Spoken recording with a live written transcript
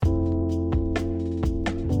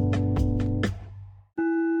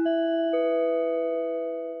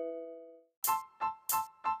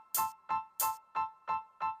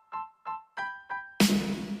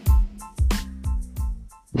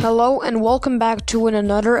Hello and welcome back to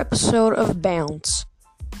another episode of Bounce.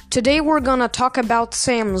 Today we're gonna talk about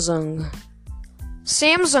Samsung.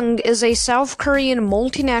 Samsung is a South Korean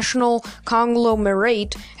multinational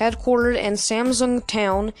conglomerate headquartered in Samsung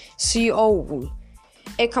Town, Seoul.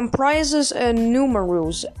 It comprises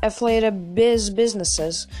numerous affiliated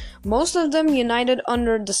businesses, most of them united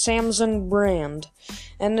under the Samsung brand,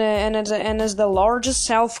 and is the largest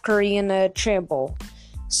South Korean chaebol.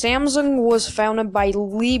 Samsung was founded by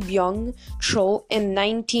Lee Byung-chul in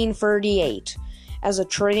 1938 as a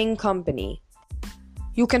trading company.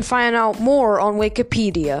 You can find out more on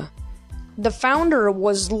Wikipedia. The founder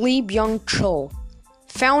was Lee Byung-chul.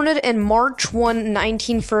 Founded in March 1,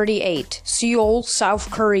 1938, Seoul, South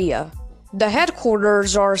Korea. The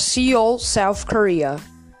headquarters are Seoul, South Korea.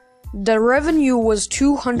 The revenue was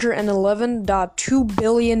 $211.2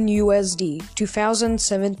 billion USD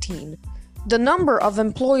 2017. The number of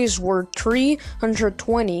employees were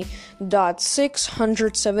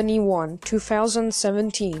 320,671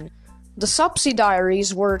 2017. The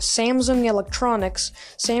subsidiaries were Samsung Electronics,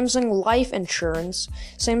 Samsung Life Insurance,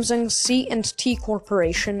 Samsung C&T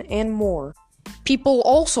Corporation, and more. People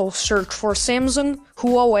also search for Samsung,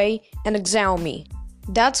 Huawei, and Xiaomi.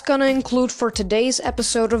 That's gonna include for today's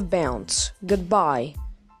episode of Bounce. Goodbye.